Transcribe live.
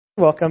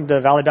Welcome to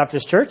Valley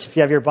Baptist Church. If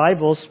you have your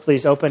Bibles,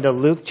 please open to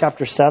Luke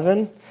chapter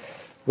 7.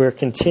 We're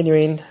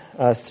continuing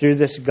through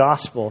this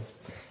gospel.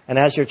 And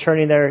as you're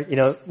turning there,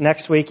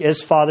 next week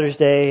is Father's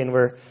Day, and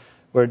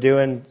we're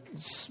doing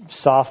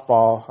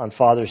softball on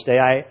Father's Day.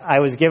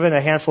 I was given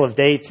a handful of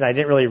dates, and I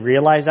didn't really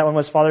realize that one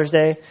was Father's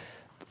Day.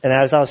 And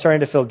as I was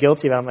starting to feel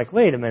guilty about it, I'm like,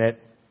 wait a minute,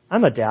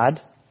 I'm a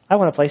dad. I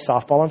want to play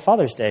softball on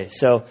Father's Day.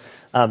 So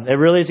it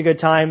really is a good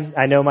time.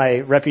 I know my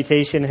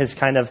reputation is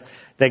kind of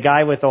the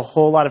guy with a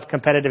whole lot of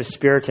competitive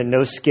spirit and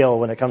no skill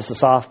when it comes to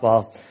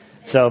softball.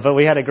 But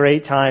we had a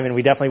great time, and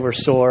we definitely were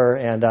sore,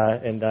 and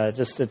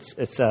just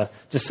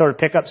sort of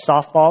pick up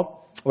softball.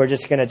 We're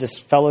just going to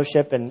just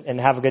fellowship and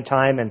have a good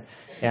time, and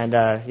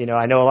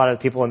I know a lot of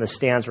the people in the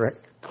stands were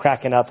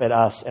cracking up at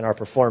us and our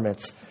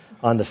performance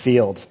on the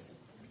field.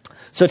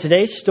 So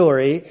today's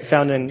story,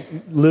 found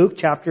in Luke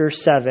chapter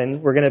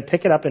 7, we're going to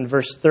pick it up in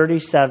verse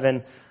 36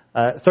 to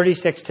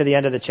the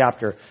end of the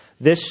chapter.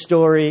 This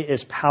story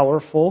is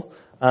powerful.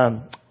 I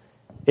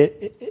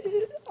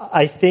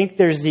think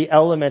there's the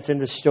elements in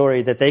the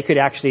story that they could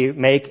actually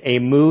make a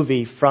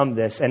movie from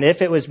this. And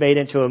if it was made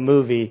into a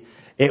movie,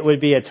 it would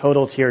be a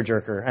total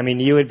tearjerker. I mean,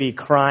 you would be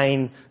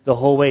crying the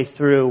whole way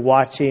through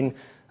watching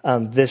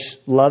this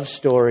love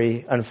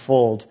story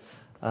unfold.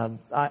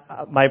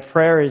 My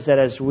prayer is that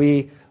as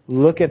we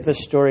look at the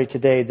story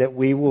today, that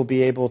we will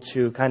be able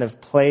to kind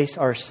of place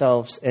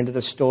ourselves into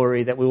the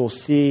story, that we will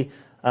see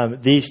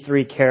these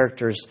three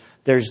characters.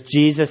 There's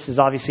Jesus, who's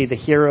obviously the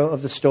hero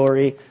of the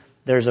story.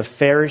 There's a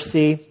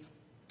Pharisee,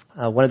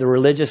 one of the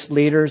religious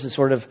leaders, is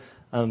sort of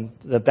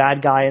the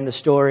bad guy in the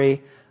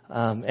story.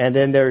 And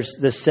then there's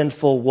the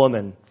sinful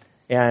woman.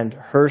 And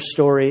her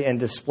story and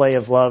display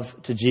of love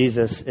to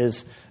Jesus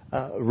is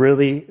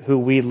really who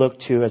we look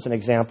to as an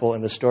example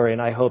in the story.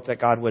 And I hope that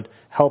God would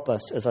help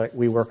us as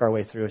we work our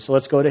way through. So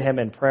let's go to Him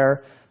in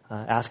prayer,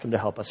 ask Him to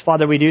help us.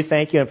 Father, we do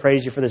thank You and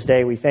praise You for this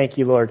day. We thank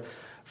You, Lord,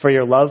 for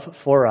Your love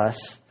for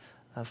us.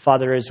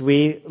 Father, as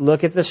we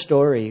look at the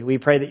story, we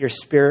pray that Your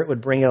Spirit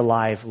would bring it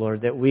alive,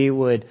 Lord, that we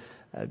would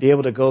be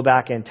able to go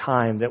back in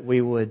time, that we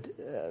would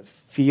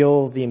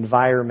feel the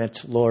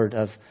environment, Lord,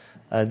 of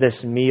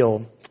this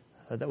meal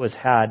that was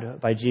had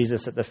by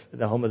Jesus at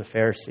the home of the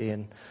Pharisee.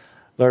 And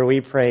Lord,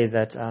 we pray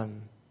that,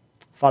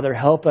 Father,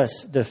 help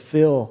us to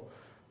feel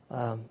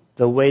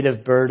the weight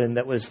of burden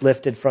that was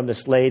lifted from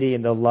this lady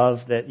and the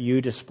love that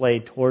You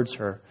displayed towards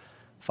her.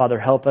 Father,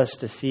 help us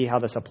to see how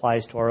this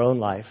applies to our own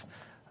life.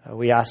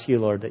 We ask You,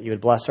 Lord, that You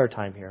would bless our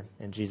time here.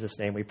 In Jesus'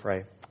 name we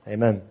pray.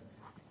 Amen.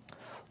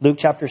 Luke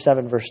chapter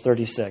 7, verse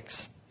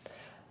 36.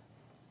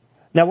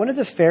 Now one of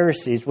the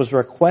Pharisees was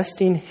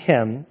requesting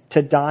Him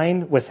to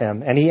dine with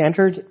him, and he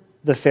entered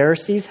the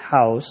Pharisee's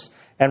house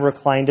and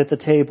reclined at the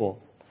table.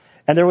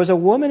 And there was a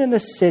woman in the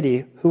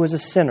city who was a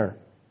sinner.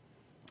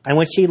 And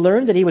when she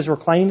learned that he was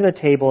reclining at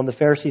the table in the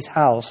Pharisee's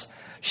house,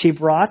 she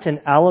brought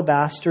an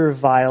alabaster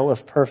vial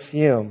of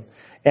perfume,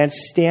 and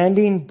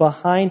standing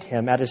behind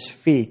him at his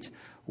feet,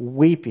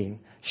 weeping,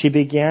 she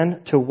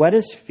began to wet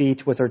his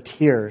feet with her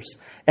tears,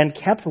 and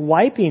kept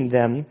wiping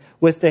them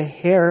with the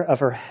hair of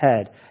her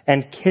head,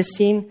 and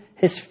kissing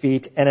his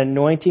feet and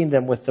anointing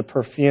them with the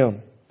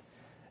perfume.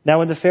 Now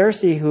when the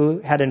Pharisee who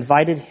had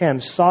invited him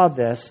saw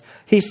this,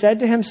 he said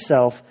to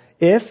himself,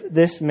 if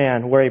this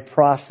man were a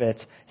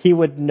prophet, he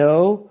would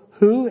know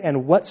who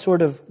and what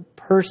sort of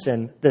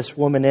person this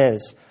woman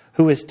is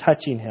who is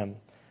touching him,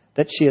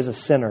 that she is a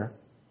sinner.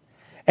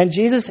 And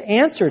Jesus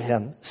answered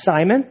him,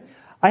 Simon,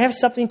 I have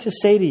something to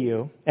say to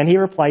you. And he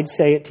replied,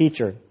 say it,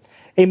 teacher.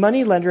 A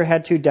moneylender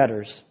had two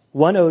debtors.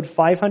 One owed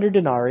 500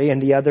 denarii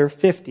and the other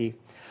 50.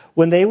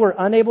 When they were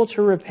unable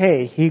to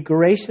repay, he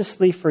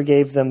graciously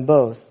forgave them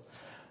both.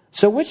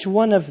 So which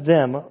one of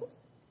them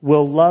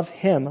will love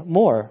him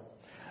more?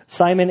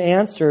 Simon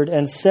answered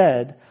and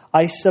said,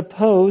 I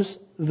suppose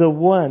the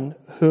one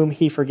whom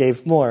he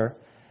forgave more.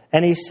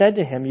 And he said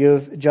to him, you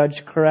have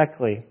judged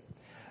correctly.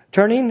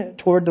 Turning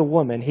toward the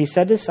woman, he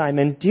said to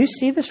Simon, do you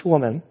see this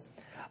woman?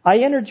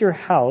 I entered your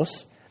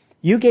house.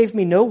 You gave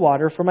me no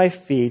water for my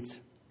feet,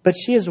 but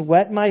she has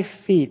wet my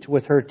feet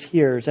with her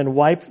tears and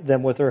wiped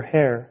them with her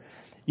hair.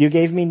 You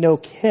gave me no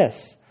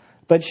kiss,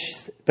 but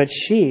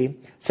she,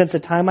 since the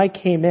time I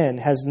came in,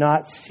 has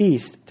not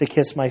ceased to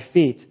kiss my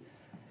feet.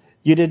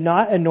 You did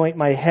not anoint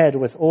my head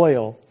with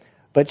oil,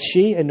 but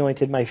she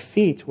anointed my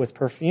feet with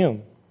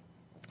perfume.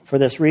 For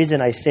this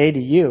reason I say to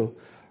you,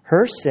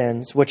 her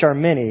sins, which are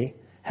many,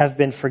 have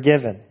been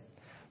forgiven.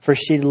 For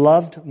she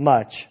loved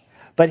much,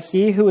 but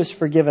he who is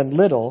forgiven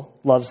little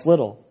loves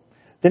little.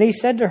 Then he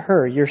said to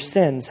her, your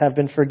sins have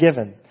been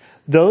forgiven.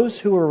 Those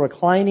who were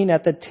reclining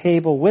at the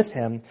table with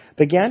him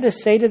began to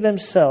say to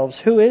themselves,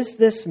 who is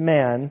this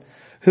man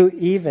who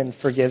even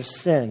forgives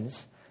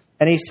sins?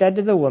 And he said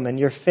to the woman,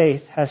 your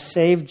faith has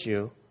saved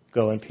you.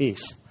 Go in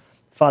peace.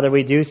 Father,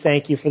 we do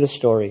thank You for the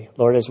story.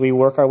 Lord, as we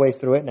work our way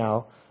through it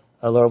now,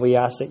 Lord, we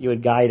ask that You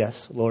would guide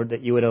us. Lord,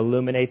 that You would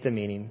illuminate the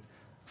meaning.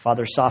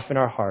 Father, soften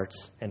our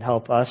hearts and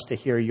help us to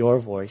hear Your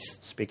voice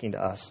speaking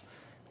to us.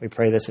 We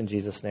pray this in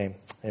Jesus' name.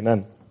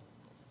 Amen.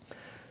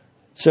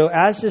 So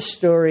as this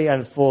story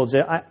unfolds,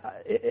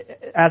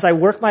 as I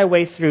work my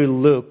way through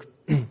Luke,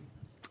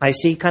 I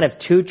see kind of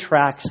two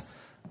tracks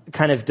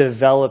kind of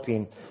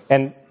developing.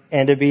 And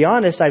to be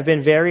honest, I've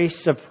been very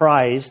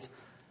surprised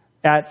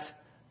at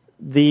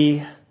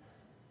the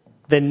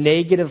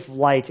negative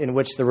light in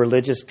which the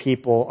religious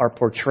people are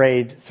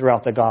portrayed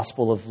throughout the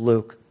Gospel of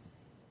Luke.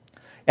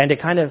 And to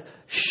kind of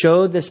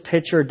show this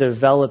picture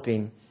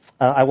developing,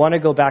 I want to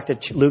go back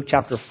to Luke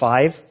chapter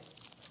 5.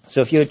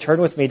 So if you would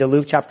turn with me to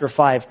Luke chapter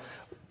 5,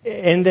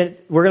 and then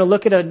we're going to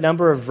look at a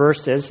number of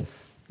verses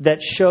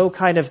that show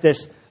kind of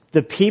this,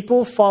 the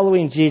people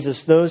following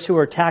Jesus, those who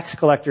are tax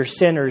collectors,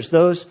 sinners,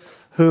 those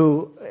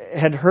who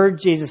had heard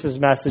Jesus'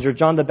 message or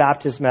John the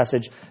Baptist's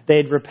message, they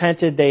had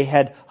repented, they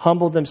had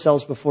humbled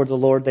themselves before the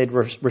Lord, they'd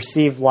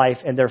received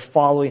life, and they're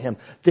following him.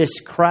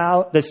 This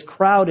crowd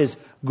is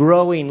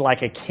growing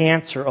like a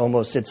cancer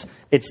almost.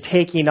 It's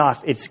taking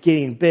off. It's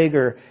getting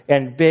bigger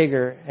and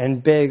bigger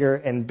and bigger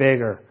and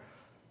bigger.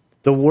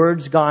 The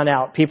word's gone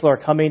out. People are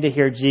coming to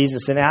hear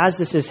Jesus. And as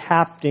this is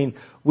happening,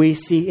 we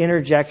see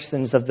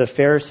interjections of the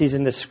Pharisees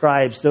and the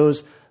scribes,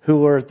 those who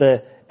were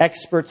the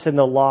experts in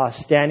the law,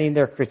 standing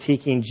there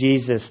critiquing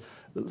Jesus,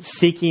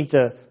 seeking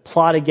to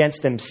plot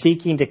against him,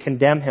 seeking to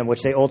condemn him,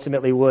 which they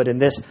ultimately would. And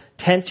this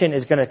tension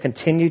is going to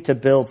continue to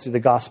build through the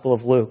Gospel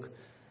of Luke.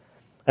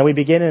 And we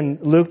begin in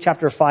Luke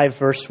chapter 5,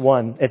 verse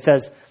 1. It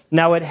says,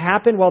 "Now it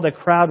happened while the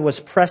crowd was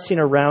pressing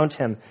around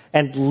him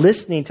and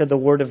listening to the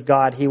word of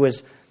God, he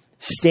was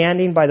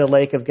standing by the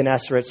lake of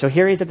Gennesaret." So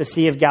here he's at the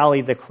Sea of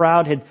Galilee. The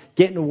crowd had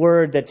gotten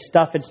word that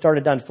stuff had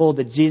started to unfold,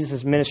 that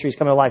Jesus' ministry is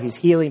coming to life. He's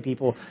healing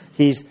people.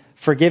 He's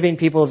forgiving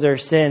people of their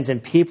sins,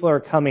 and people are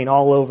coming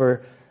all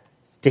over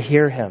to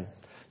hear him.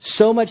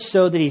 So much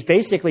so that he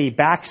basically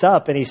backs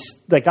up, and he's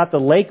got the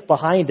lake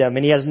behind him,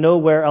 and he has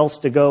nowhere else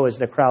to go as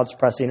the crowd's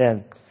pressing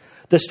in.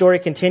 The story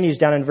continues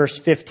down in verse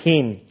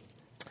 15.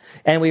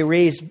 And we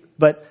read,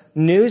 "But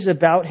news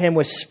about him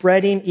was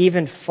spreading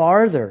even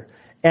farther,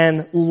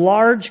 and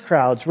large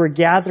crowds were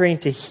gathering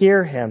to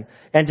hear him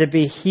and to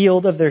be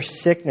healed of their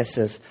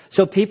sicknesses."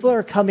 So people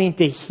are coming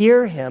to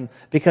hear him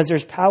because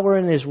there's power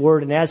in his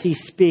word. And as he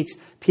speaks,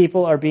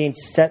 people are being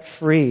set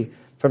free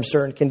from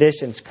certain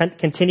conditions.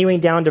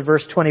 Continuing down to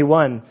verse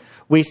 21,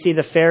 we see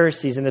the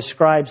Pharisees and the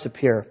scribes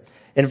appear.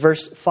 In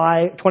verse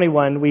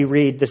 21, we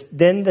read,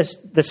 "Then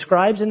the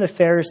scribes and the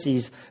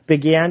Pharisees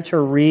began to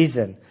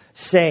reason,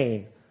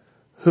 saying,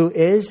 'Who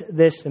is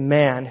this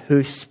man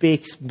who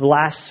speaks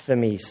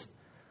blasphemies?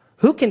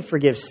 Who can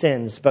forgive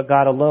sins but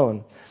God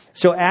alone?'"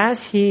 So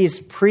as he's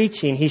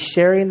preaching, he's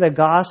sharing the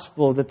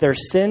gospel that their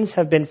sins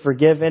have been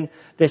forgiven.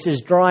 This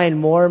is drawing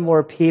more and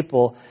more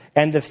people.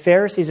 And the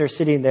Pharisees are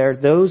sitting there.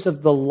 Those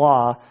of the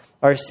law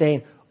are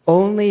saying,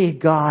 only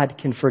God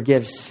can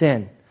forgive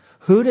sin.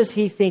 Who does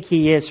he think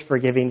he is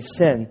forgiving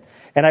sin?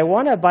 And I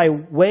want to, by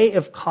way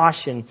of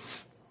caution,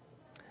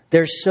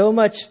 there's so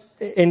much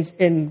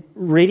in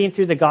reading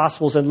through the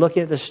Gospels and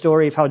looking at the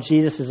story of how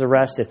Jesus is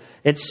arrested.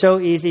 It's so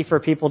easy for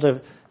people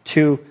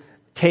to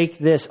take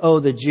this,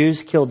 the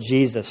Jews killed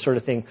Jesus sort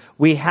of thing.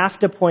 We have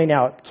to point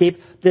out,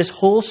 keep this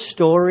whole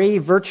story,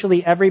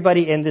 virtually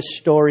everybody in this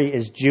story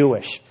is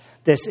Jewish.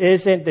 This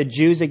isn't the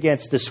Jews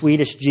against the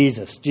Swedish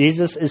Jesus.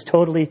 Jesus is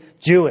totally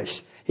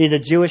Jewish. He's a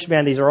Jewish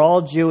man. These are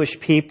all Jewish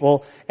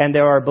people, and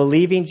there are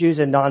believing Jews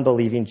and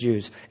non-believing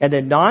Jews. And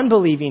the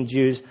non-believing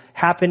Jews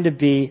happen to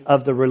be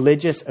of the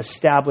religious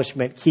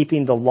establishment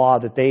keeping the law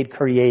that they'd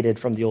created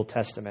from the Old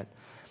Testament.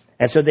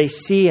 And so they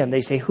see him.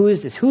 They say, who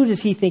is this? Who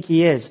does he think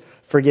he is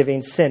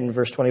forgiving sin?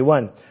 Verse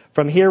 21.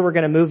 From here, we're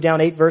going to move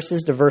down 8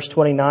 verses to verse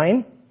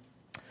 29.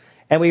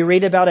 And we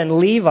read about in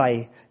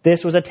Levi,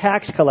 this was a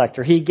tax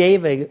collector. He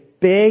gave a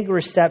big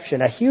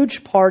reception, a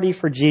huge party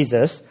for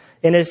Jesus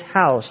in his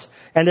house.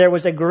 And there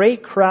was a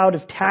great crowd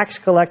of tax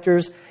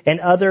collectors and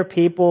other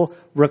people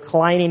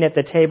reclining at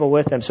the table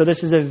with him. So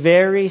this is a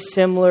very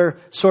similar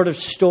sort of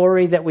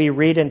story that we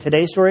read in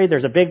today's story.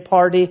 There's a big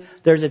party.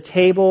 There's a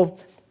table.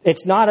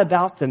 It's not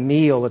about the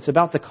meal. It's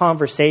about the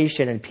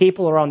conversation. And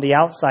people are on the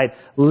outside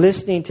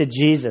listening to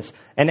Jesus.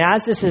 And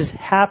as this is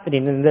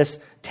happening in this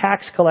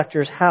tax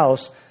collector's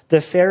house,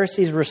 the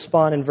Pharisees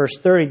respond in verse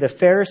 30. The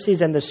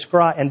Pharisees and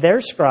their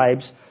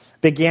scribes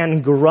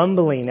began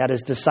grumbling at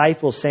his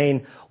disciples,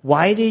 saying,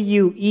 "Why do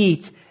you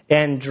eat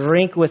and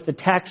drink with the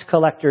tax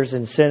collectors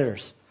and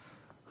sinners?"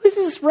 Who does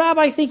this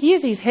rabbi think he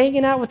is? He's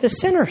hanging out with the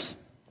sinners.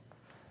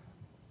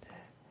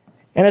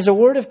 And as a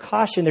word of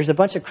caution, there's a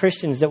bunch of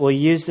Christians that will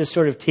use this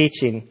sort of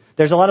teaching.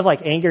 There's a lot of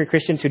angry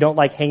Christians who don't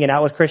like hanging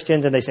out with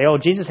Christians, and they say,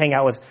 Jesus hang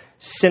out with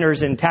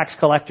sinners and tax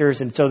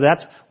collectors, and so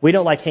we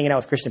don't like hanging out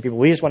with Christian people.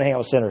 We just want to hang out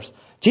with sinners.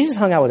 Jesus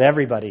hung out with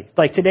everybody.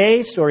 Like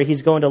today's story,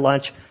 he's going to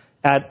lunch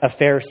at a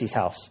Pharisee's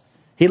house.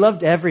 He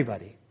loved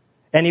everybody,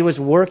 and he was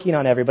working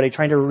on everybody,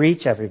 trying to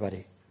reach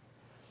everybody.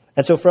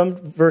 And so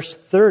from verse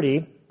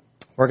 30,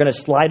 we're going to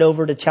slide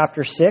over to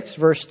chapter 6,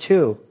 verse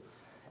 2.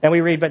 And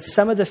we read, "But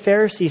some of the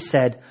Pharisees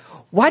said,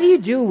 'Why do you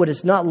do what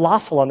is not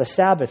lawful on the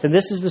Sabbath?'" And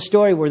this is the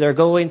story where they're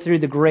going through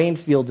the grain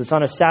fields. It's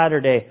on a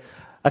Saturday.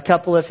 A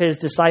couple of his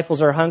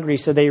disciples are hungry,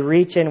 so they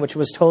reach in, which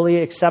was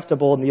totally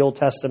acceptable in the Old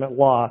Testament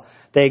law.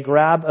 They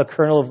grab a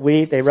kernel of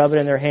wheat, they rub it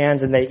in their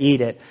hands, and they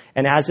eat it.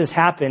 And as this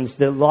happens,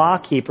 the law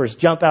keepers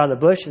jump out of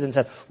the bushes and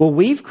say, well,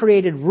 we've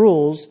created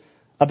rules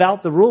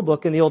about the rule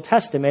book in the Old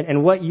Testament,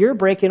 and what you're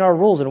breaking our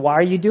rules, and why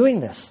are you doing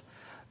this?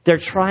 They're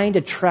trying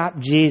to trap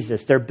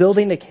Jesus. They're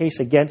building a case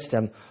against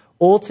him.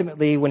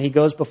 Ultimately, when he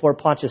goes before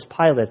Pontius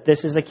Pilate,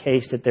 this is a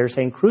case that they're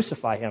saying,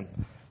 crucify him,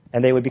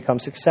 and they would become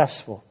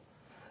successful.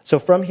 So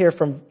from here,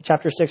 from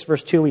chapter 6,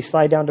 verse 2, we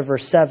slide down to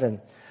verse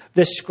 7.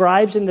 The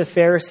scribes and the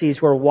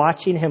Pharisees were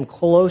watching him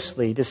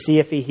closely to see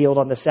if he healed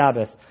on the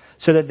Sabbath,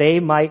 so that they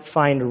might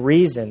find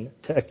reason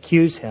to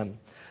accuse him.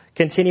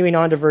 Continuing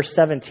on to verse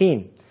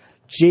 17.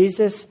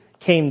 Jesus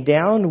came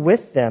down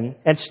with them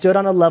and stood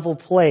on a level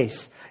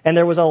place, and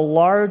there was a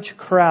large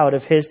crowd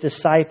of his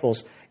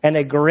disciples and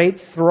a great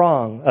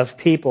throng of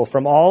people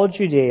from all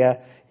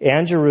Judea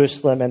and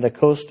Jerusalem and the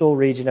coastal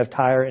region of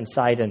Tyre and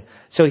Sidon.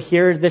 So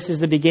here, this is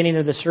the beginning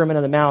of the Sermon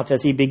on the Mount.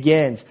 As he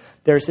begins,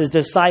 there's his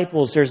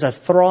disciples, there's a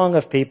throng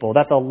of people.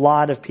 That's a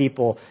lot of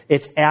people.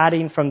 It's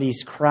adding from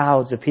these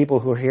crowds of people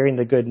who are hearing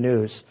the good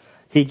news.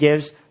 He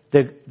gives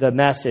the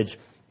message.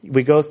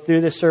 We go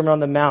through the Sermon on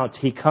the Mount.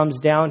 He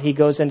comes down, he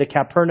goes into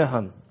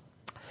Capernaum.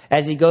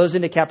 As he goes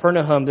into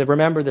Capernaum,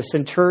 remember the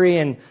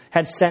centurion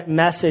had sent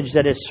message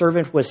that his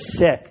servant was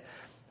sick.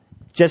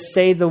 Just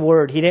say the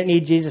word. He didn't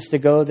need Jesus to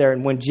go there.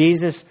 And when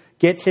Jesus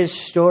gets his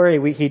story,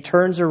 he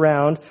turns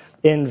around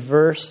in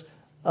verse,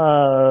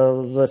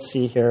 let's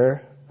see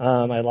here.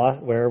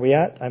 Where are we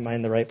at? Am I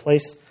in the right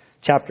place?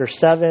 Chapter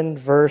 7,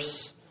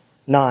 verse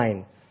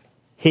 9.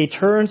 He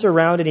turns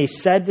around and he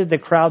said to the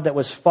crowd that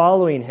was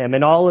following him,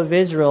 in all of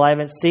Israel, I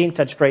haven't seen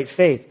such great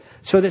faith.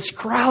 So this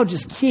crowd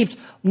just keeps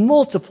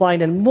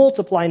multiplying, and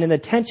the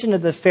attention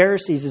of the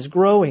Pharisees is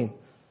growing.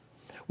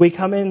 We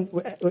come in,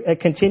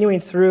 continuing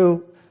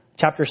through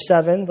chapter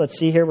 7, let's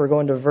see here, we're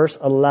going to verse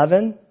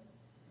 11.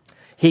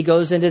 He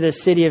goes into the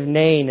city of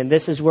Nain, and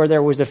this is where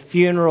there was a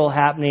funeral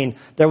happening.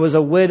 There was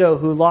a widow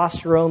who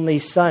lost her only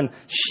son.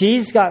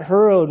 She's got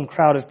her own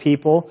crowd of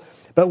people,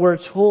 but we're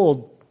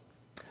told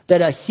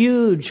that a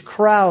huge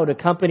crowd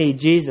accompanied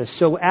Jesus.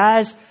 So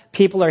as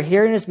people are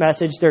hearing his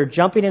message, they're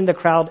jumping in the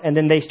crowd, and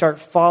then they start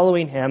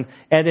following him,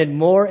 and then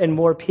more and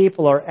more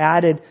people are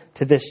added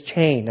to this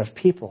chain of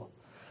people.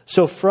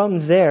 So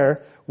from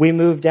there, we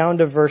move down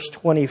to verse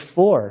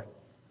 24.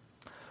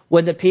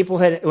 When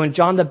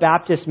John the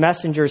Baptist's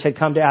messengers had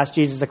come to ask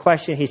Jesus a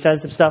question, he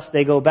says the stuff,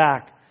 they go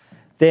back.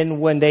 Then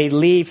when they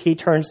leave, he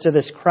turns to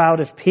this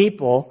crowd of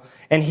people,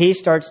 and he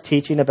starts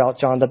teaching about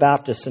John the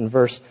Baptist in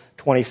verse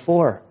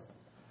 24.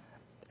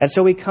 And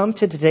so we come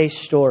to today's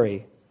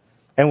story,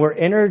 and we're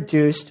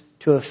introduced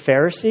to a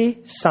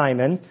Pharisee,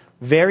 Simon,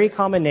 very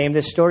common name.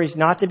 This story is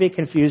not to be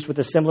confused with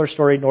a similar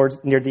story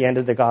near the end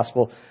of the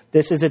gospel.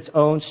 This is its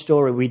own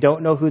story. We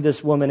don't know who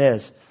this woman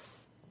is.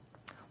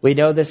 We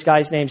know this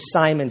guy's name,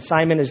 Simon.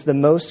 Simon is the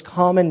most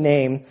common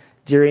name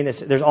during this.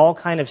 There's all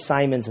kind of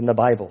Simons in the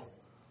Bible.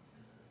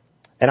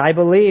 And I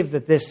believe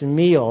that this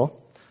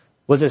meal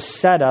was a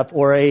setup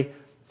or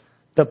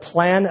the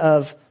plan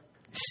of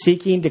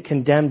seeking to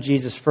condemn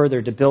Jesus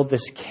further, to build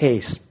this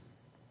case.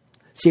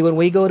 See, when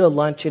we go to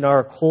lunch in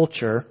our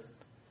culture,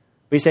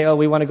 we say,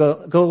 we want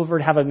to go over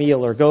to have a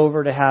meal or go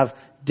over to have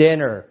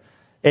dinner.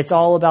 It's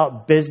all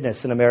about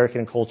business in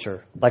American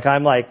culture.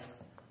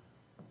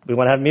 We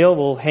want to have a meal,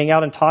 we'll hang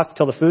out and talk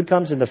till the food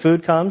comes, and the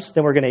food comes,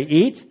 then we're going to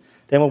eat.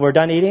 Then when we're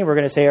done eating, we're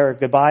going to say our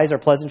goodbyes, our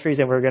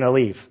pleasantries, and we're going to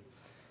leave.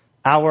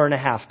 Hour and a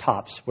half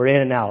tops. We're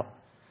in and out.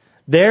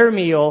 Their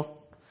meal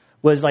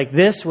was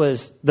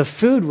the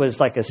food was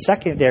like a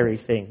secondary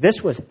thing.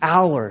 This was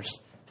hours,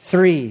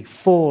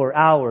 3-4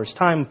 hours,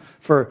 time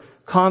for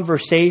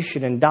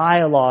conversation and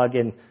dialogue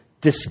and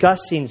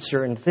discussing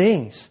certain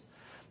things.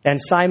 And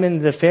Simon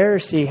the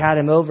Pharisee had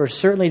him over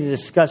certainly to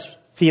discuss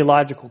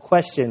theological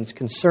questions,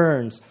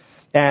 concerns,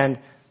 and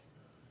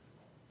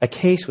a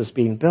case was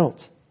being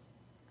built.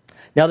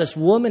 Now this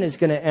woman is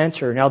going to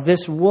enter. Now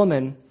this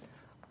woman,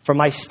 from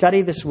my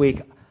study this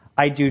week,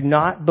 I do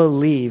not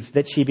believe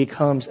that she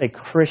becomes a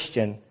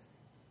Christian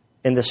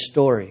in the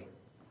story.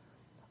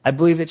 I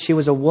believe that she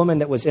was a woman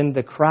that was in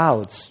the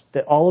crowds,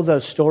 that all of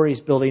those stories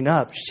building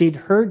up, she'd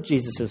heard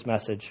Jesus'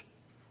 message.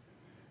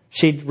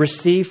 She'd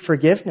received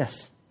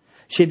forgiveness.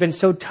 She'd been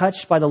so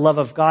touched by the love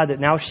of God that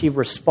now she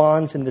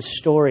responds in this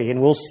story,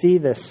 and we'll see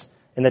this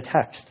in the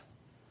text.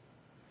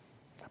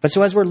 But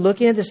so as we're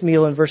looking at this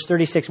meal in verse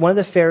 36, one of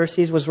the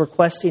Pharisees was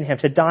requesting him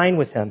to dine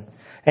with him,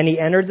 and he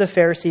entered the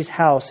Pharisee's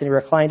house and he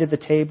reclined at the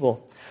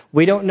table.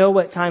 We don't know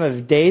what time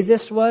of day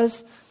this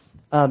was.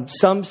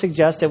 Some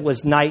suggest it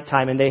was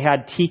nighttime, and they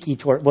had tiki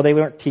torches. Well, they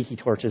weren't tiki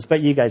torches,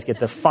 but you guys get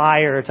the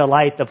fire to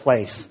light the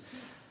place.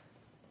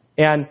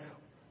 And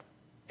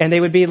it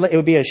would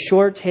be a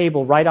short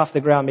table right off the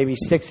ground, maybe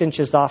 6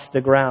 inches off the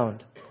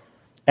ground.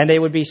 And they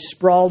would be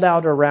sprawled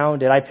out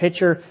around it. I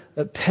picture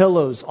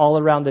pillows all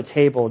around the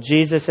table.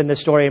 Jesus in the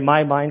story, in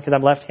my mind, because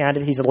I'm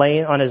left-handed, he's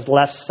laying on his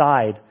left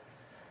side.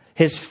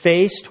 His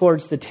face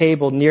towards the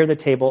table, near the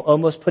table,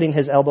 almost putting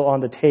his elbow on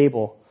the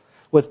table,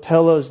 with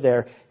pillows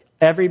there.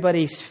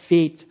 Everybody's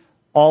feet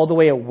all the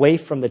way away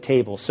from the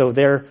table. So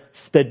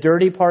the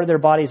dirty part of their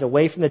bodies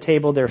away from the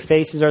table. Their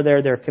faces are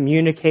there. They're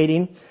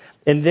communicating.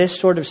 In this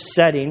sort of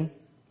setting,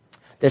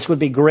 this would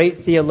be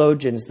great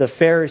theologians, the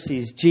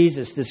Pharisees,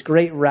 Jesus, this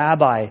great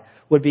rabbi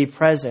would be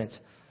present.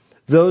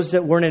 Those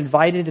that weren't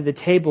invited to the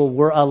table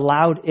were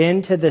allowed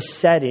into the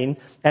setting,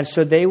 and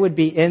so they would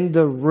be in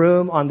the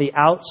room on the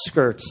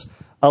outskirts,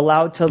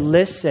 allowed to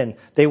listen.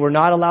 They were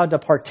not allowed to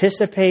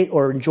participate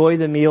or enjoy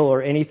the meal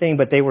or anything,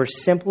 but they were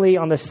simply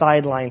on the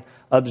sideline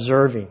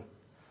observing.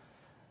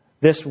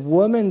 This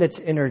woman that's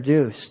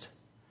introduced,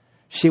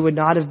 she would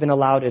not have been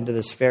allowed into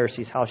this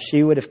Pharisee's house.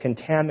 She would have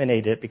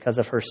contaminated it because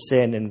of her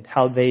sin and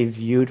how they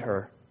viewed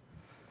her.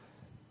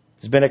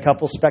 There's been a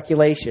couple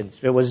speculations.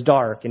 It was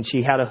dark and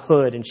she had a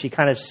hood and she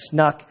kind of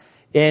snuck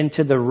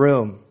into the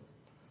room.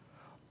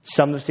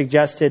 Some have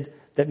suggested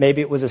that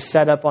maybe it was a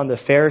setup on the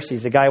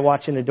Pharisees. The guy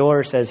watching the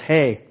door says,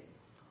 hey,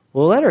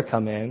 we'll let her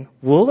come in.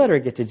 We'll let her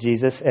get to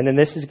Jesus. And then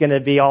this is going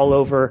to be all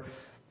over,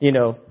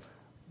 the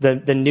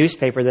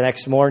newspaper the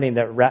next morning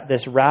that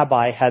this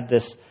rabbi had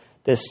this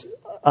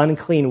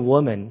unclean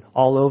woman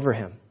all over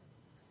him,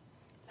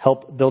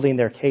 help building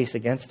their case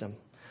against him.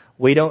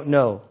 We don't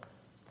know.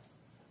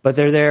 But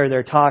they're there,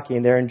 they're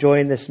talking, they're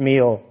enjoying this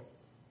meal.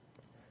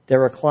 They're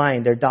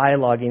reclined, they're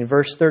dialoguing.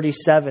 Verse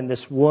 37,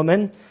 this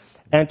woman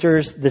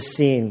enters the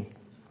scene.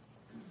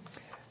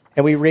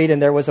 And we read,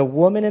 and there was a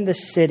woman in the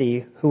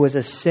city who was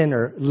a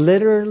sinner.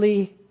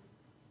 Literally,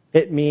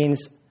 it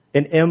means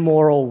an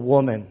immoral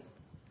woman.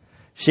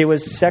 She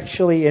was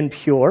sexually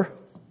impure.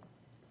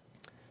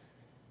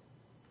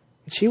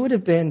 She would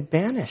have been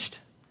banished.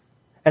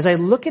 As I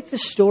look at the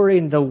story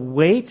and the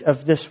weight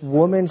of this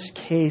woman's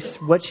case,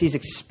 what she's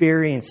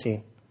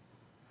experiencing,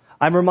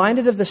 I'm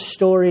reminded of the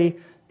story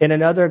in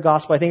another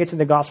gospel. I think it's in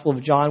the Gospel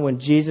of John when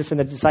Jesus and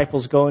the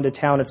disciples go into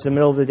town. It's the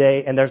middle of the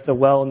day and there's the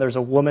well and there's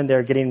a woman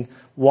there getting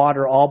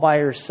water all by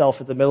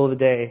herself at the middle of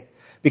the day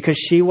because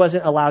she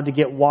wasn't allowed to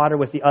get water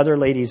with the other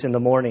ladies in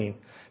the morning.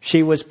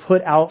 She was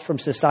put out from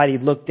society,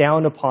 looked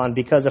down upon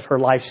because of her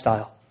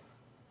lifestyle.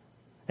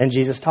 And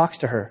Jesus talks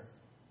to her.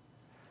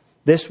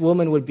 This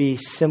woman would be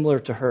similar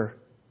to her.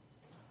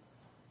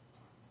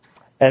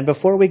 And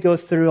before we go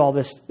through all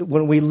this,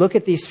 when we look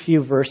at these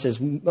few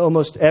verses,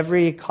 almost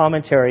every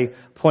commentary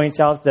points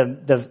out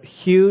the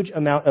huge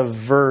amount of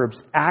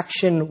verbs,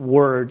 action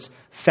words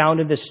found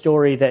in this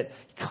story that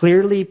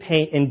clearly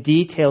paint in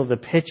detail the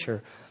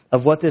picture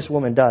of what this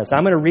woman does.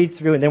 I'm going to read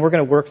through and then we're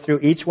going to work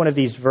through each one of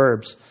these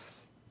verbs,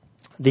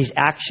 these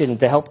actions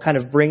to help kind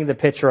of bring the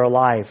picture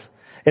alive.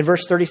 In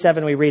verse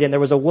 37 we read, and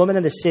there was a woman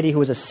in the city who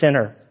was a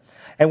sinner.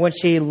 And when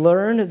she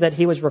learned that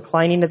he was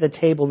reclining at the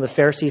table in the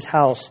Pharisee's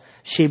house,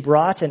 she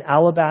brought an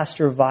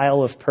alabaster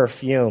vial of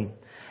perfume.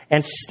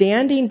 And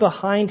standing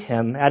behind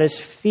him at his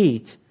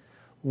feet,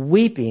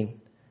 weeping,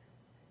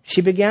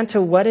 she began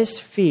to wet his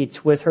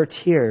feet with her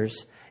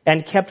tears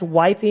and kept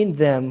wiping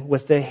them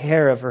with the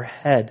hair of her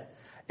head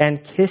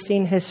and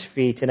kissing his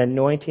feet and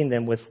anointing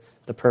them with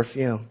the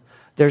perfume.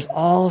 There's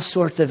all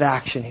sorts of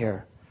action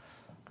here.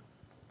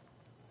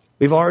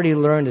 We've already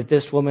learned that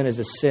this woman is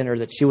a sinner,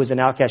 that she was an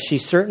outcast.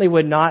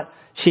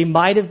 She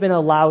might have been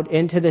allowed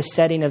into the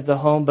setting of the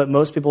home, but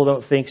most people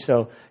don't think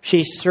so.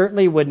 She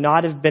certainly would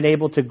not have been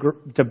able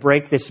to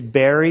break this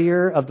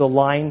barrier of the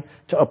line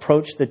to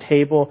approach the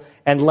table,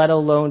 and let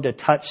alone to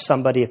touch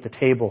somebody at the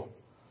table.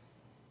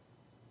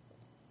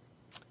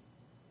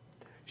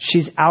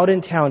 She's out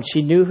in town.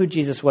 She knew who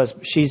Jesus was.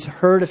 She's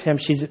heard of him.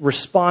 She's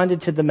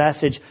responded to the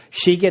message.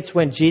 She gets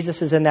when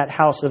Jesus is in that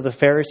house of the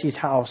Pharisee's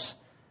house.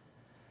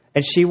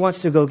 And she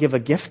wants to go give a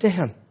gift to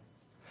him.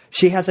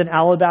 She has an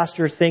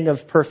alabaster thing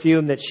of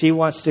perfume that she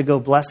wants to go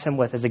bless him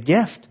with as a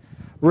gift,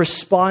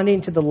 responding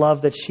to the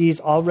love that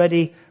she's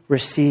already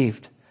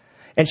received.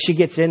 And she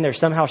gets in there.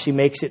 Somehow she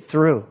makes it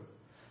through.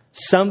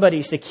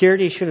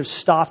 Security should have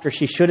stopped her.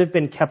 She should have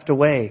been kept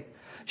away.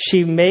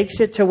 She makes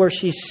it to where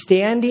she's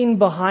standing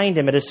behind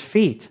him at his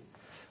feet.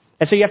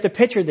 And so you have to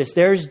picture this.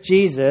 There's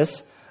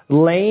Jesus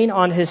laying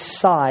on his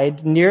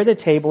side near the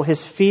table,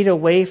 his feet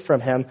away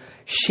from him.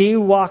 She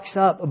walks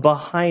up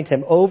behind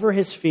him, over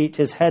his feet.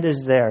 His head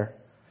is there.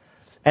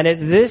 And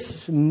at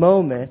this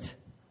moment,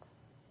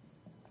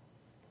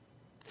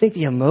 I think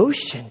the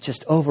emotion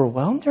just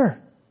overwhelmed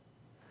her.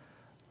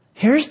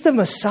 Here's the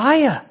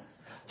Messiah.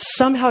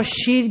 Somehow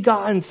she'd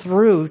gotten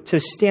through to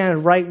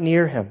stand right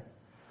near him.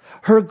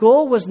 Her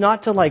goal was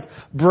not to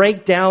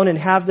break down and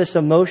have this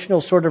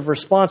emotional sort of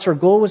response. Her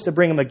goal was to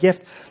bring him a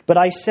gift. But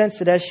I sense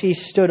that as she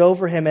stood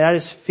over him at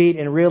his feet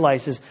and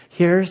realizes,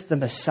 here's the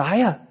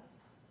Messiah,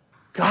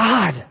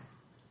 God.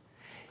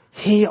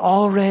 He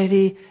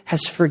already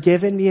has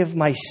forgiven me of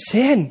my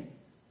sin.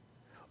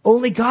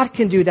 Only God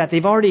can do that.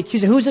 They've already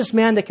accused him. Who's this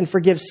man that can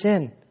forgive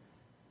sin?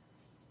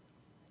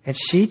 And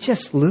she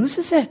just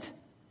loses it.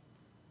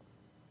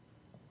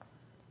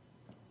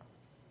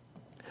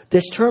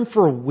 This term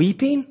for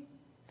weeping,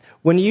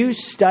 when you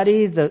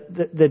study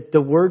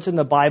the words in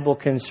the Bible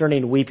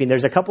concerning weeping,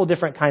 there's a couple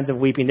different kinds of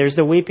weeping. There's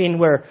the weeping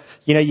where,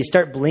 you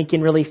start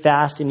blinking really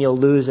fast and you'll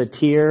lose a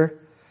tear.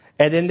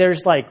 And then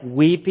there's like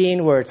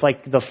weeping where it's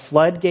like the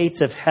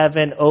floodgates of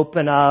heaven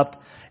open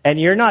up. And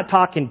you're not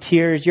talking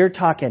tears. You're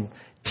talking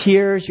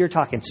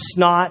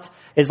snot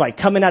is like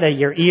coming out of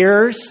your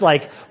ears.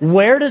 Like,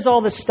 where does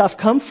all this stuff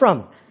come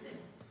from?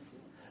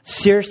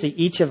 Seriously,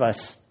 each of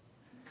us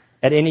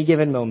at any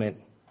given moment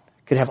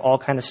could have all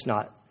kind of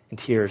snot and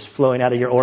tears flowing out of your